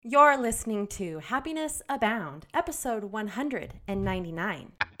You're listening to Happiness Abound, episode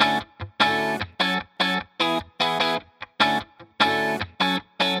 199.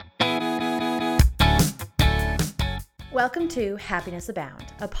 Welcome to Happiness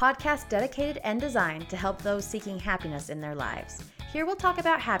Abound, a podcast dedicated and designed to help those seeking happiness in their lives. Here we'll talk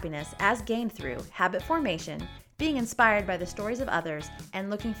about happiness as gained through habit formation, being inspired by the stories of others,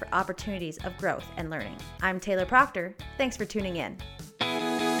 and looking for opportunities of growth and learning. I'm Taylor Proctor. Thanks for tuning in.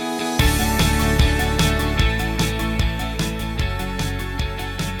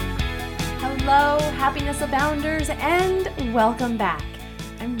 Hello, Happiness Abounders, and welcome back.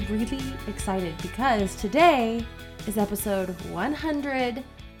 I'm really excited because today is episode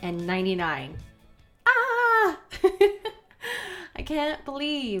 199. I can't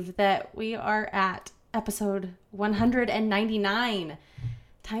believe that we are at episode 199.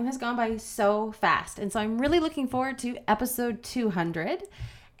 Time has gone by so fast, and so I'm really looking forward to episode 200.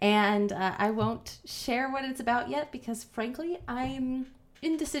 And I won't share what it's about yet because, frankly, I'm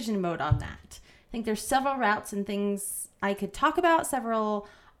in decision mode on that. I think there's several routes and things I could talk about, several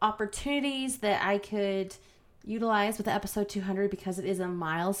opportunities that I could utilize with episode 200 because it is a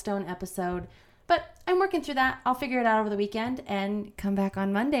milestone episode. But I'm working through that. I'll figure it out over the weekend and come back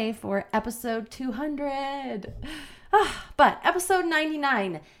on Monday for episode 200. But episode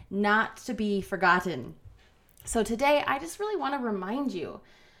 99, not to be forgotten. So today, I just really want to remind you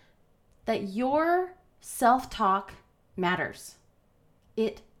that your self-talk matters.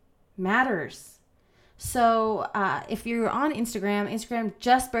 It matters. So if you're on Instagram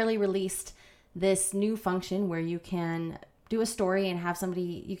just barely released this new function where you can do a story and have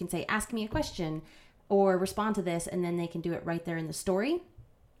somebody, you can say, ask me a question or respond to this, and then they can do it right there in the story.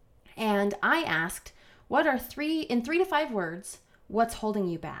 And I asked, what are in 3 to 5 words, what's holding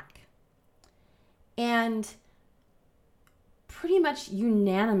you back? And pretty much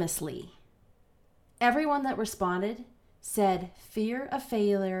unanimously, everyone that responded said fear of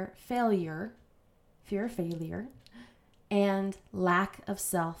failure, and lack of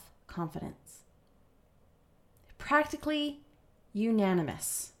self-confidence. Practically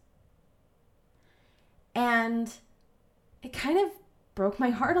unanimous. And it kind of broke my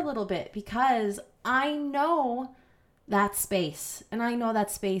heart a little bit because I know that space, and I know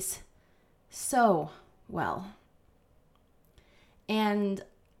that space so well. And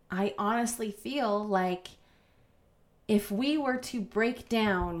I honestly feel like if we were to break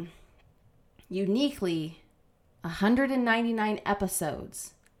down uniquely 199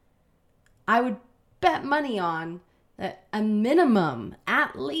 episodes, I would bet money on that a minimum,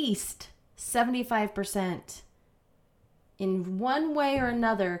 at least 75% in one way or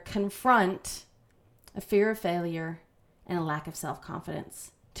another confront a fear of failure and a lack of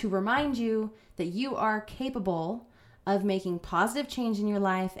self-confidence to remind you that you are capable of making positive change in your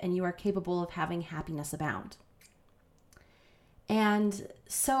life and you are capable of having happiness abound. And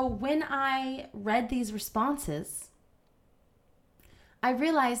so when I read these responses, I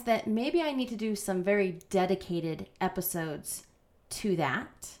realized that maybe I need to do some very dedicated episodes to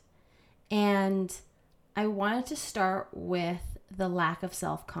that. And I wanted to start with the lack of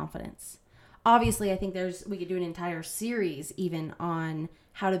self-confidence. Obviously, I think we could do an entire series even on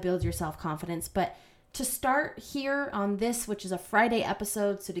how to build your self-confidence. But to start here on this, which is a Friday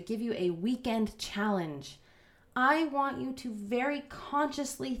episode, so to give you a weekend challenge, I want you to very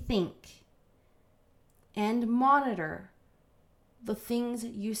consciously think and monitor the things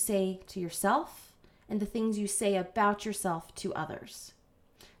you say to yourself and the things you say about yourself to others.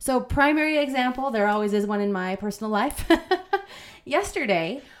 So primary example, there always is one in my personal life.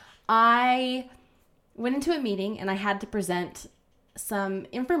 Yesterday, I went into a meeting and I had to present some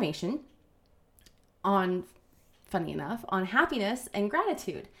information on, funny enough, on happiness and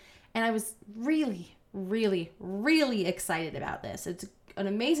gratitude. And I was really excited about this. It's an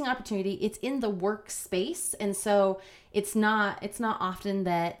amazing opportunity. It's in the workspace. And so it's not often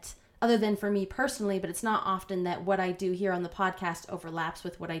that, other than for me personally, but it's not often that what I do here on the podcast overlaps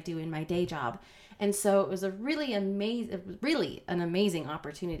with what I do in my day job. And so it was really an amazing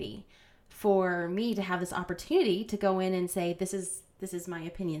opportunity for me to have this opportunity to go in and say, this is my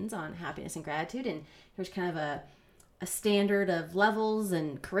opinions on happiness and gratitude. And here's kind of a standard of levels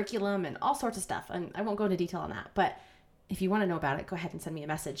and curriculum and all sorts of stuff. And I won't go into detail on that, but if you want to know about it, go ahead and send me a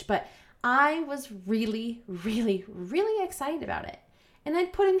message. But I was really excited about it. And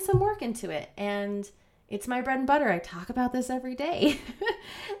I'd put in some work into it. And it's my bread and butter. I talk about this every day.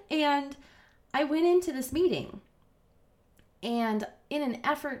 And I went into this meeting. And in an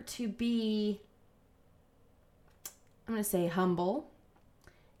effort to be, I'm going to say humble,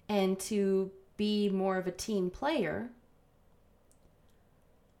 and to be more of a team player,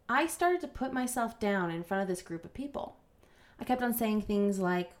 I started to put myself down in front of this group of people. I kept on saying things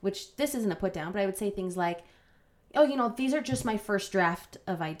like, which this isn't a put down, but I would say things like, oh, these are just my first draft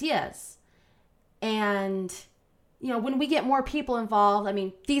of ideas. And, when we get more people involved,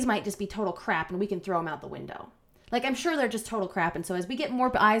 these might just be total crap and we can throw them out the window. Like, I'm sure they're just total crap. And so as we get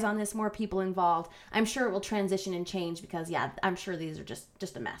more eyes on this, more people involved, I'm sure it will transition and change because, I'm sure these are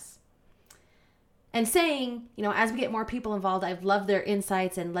just a mess. And saying, as we get more people involved, I've loved their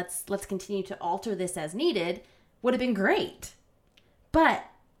insights and let's continue to alter this as needed would have been great. But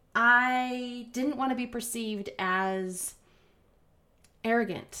I didn't want to be perceived as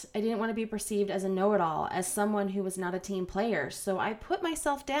arrogant. I didn't want to be perceived as a know-it-all, as someone who was not a team player. So I put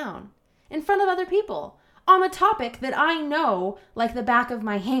myself down in front of other people on a topic that I know like the back of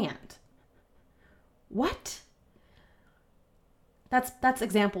my hand. What? That's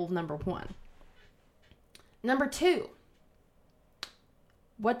example number 1. Number 2,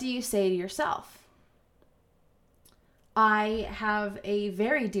 what do you say to yourself? I have a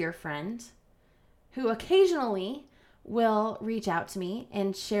very dear friend who occasionally will reach out to me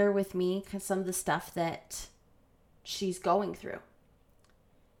and share with me some of the stuff that she's going through.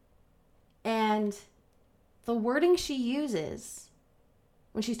 And the wording she uses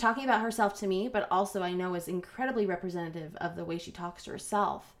when she's talking about herself to me, but also I know is incredibly representative of the way she talks to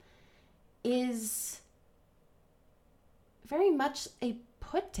herself, is very much a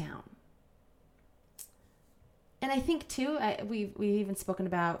put down. And I think too, we've even spoken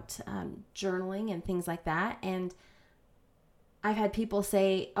about journaling and things like that. And I've had people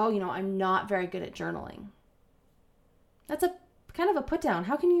say, oh, I'm not very good at journaling. That's a kind of a put down.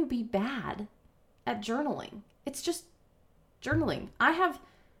 How can you be bad at journaling? It's just journaling. I have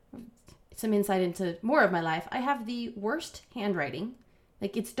some insight into more of my life. I have the worst handwriting.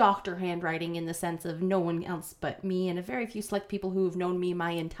 Like, it's doctor handwriting in the sense of no one else but me and a very few select people who have known me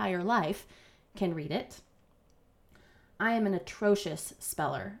my entire life can read it. I am an atrocious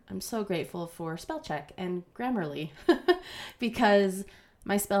speller. I'm so grateful for spell check and Grammarly because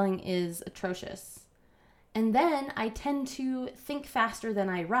my spelling is atrocious. And then I tend to think faster than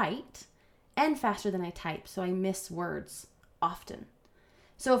I write and faster than I type, so I miss words often.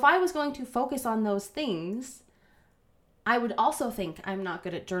 So if I was going to focus on those things, I would also think I'm not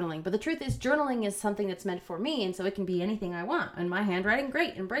good at journaling. But the truth is, journaling is something that's meant for me, and so it can be anything I want. And my handwriting,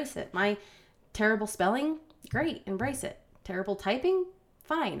 great, embrace it. My terrible spelling, great, embrace it. Terrible typing,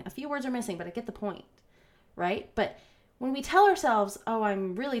 fine. A few words are missing, but I get the point, right? But when we tell ourselves, oh,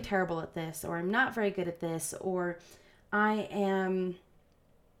 I'm really terrible at this, or I'm not very good at this, or I am,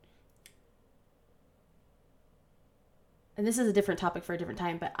 and this is a different topic for a different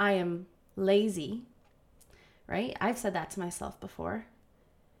time, but I am lazy, right? I've said that to myself before.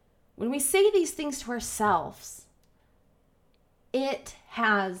 When we say these things to ourselves, it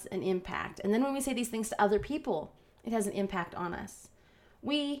has an impact. And then when we say these things to other people, it has an impact on us.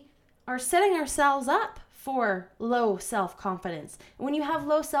 We are setting ourselves up for low self-confidence. When you have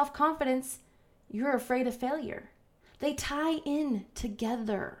low self-confidence, you're afraid of failure. They tie in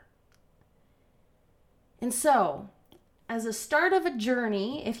together. And so, as a start of a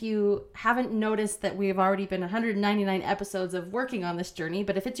journey, if you haven't noticed that we've already been 199 episodes of working on this journey,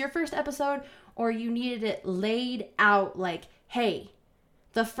 but if it's your first episode or you needed it laid out like, hey,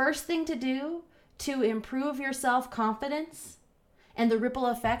 the first thing to do to improve your self-confidence and the ripple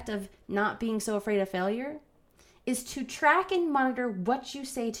effect of not being so afraid of failure is to track and monitor what you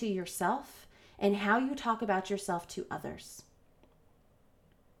say to yourself and how you talk about yourself to others.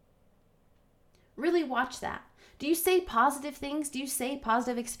 Really watch that. Do you say positive things? Do you say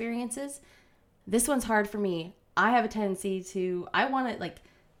positive experiences? This one's hard for me. I have a tendency to,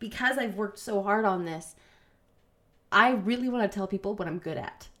 because I've worked so hard on this, I really want to tell people what I'm good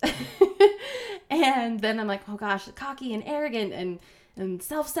at. And then I'm like, oh gosh, cocky and arrogant and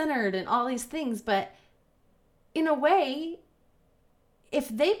self-centered and all these things. But in a way, if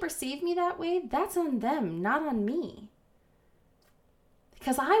they perceive me that way, that's on them, not on me.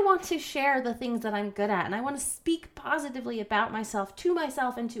 Because I want to share the things that I'm good at, and I want to speak positively about myself to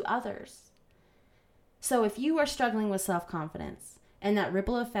myself and to others. So if you are struggling with self-confidence and that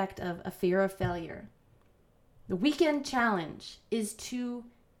ripple effect of a fear of failure, the weekend challenge is to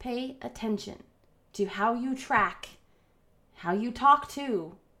pay attention to how you track, how you talk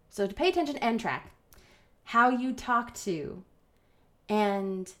to. So to pay attention and track how you talk to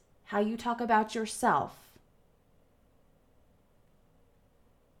and how you talk about yourself.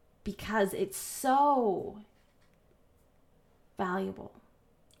 Because it's so valuable.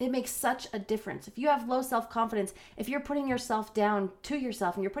 It makes such a difference. If you have low self-confidence, if you're putting yourself down to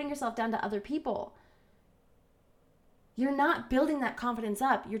yourself and you're putting yourself down to other people, you're not building that confidence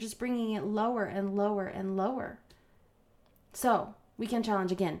up. You're just bringing it lower and lower and lower. So, weekend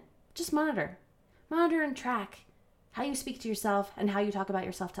challenge again. Just monitor. Monitor and track how you speak to yourself and how you talk about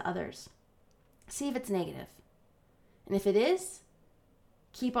yourself to others. See if it's negative. And if it is,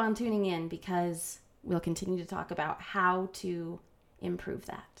 keep on tuning in because we'll continue to talk about how to improve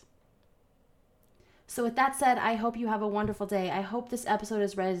that. So with that said, I hope you have a wonderful day. I hope this episode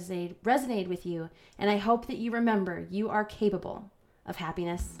has resonated with you, and I hope that you remember you are capable of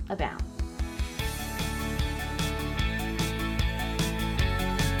happiness abound.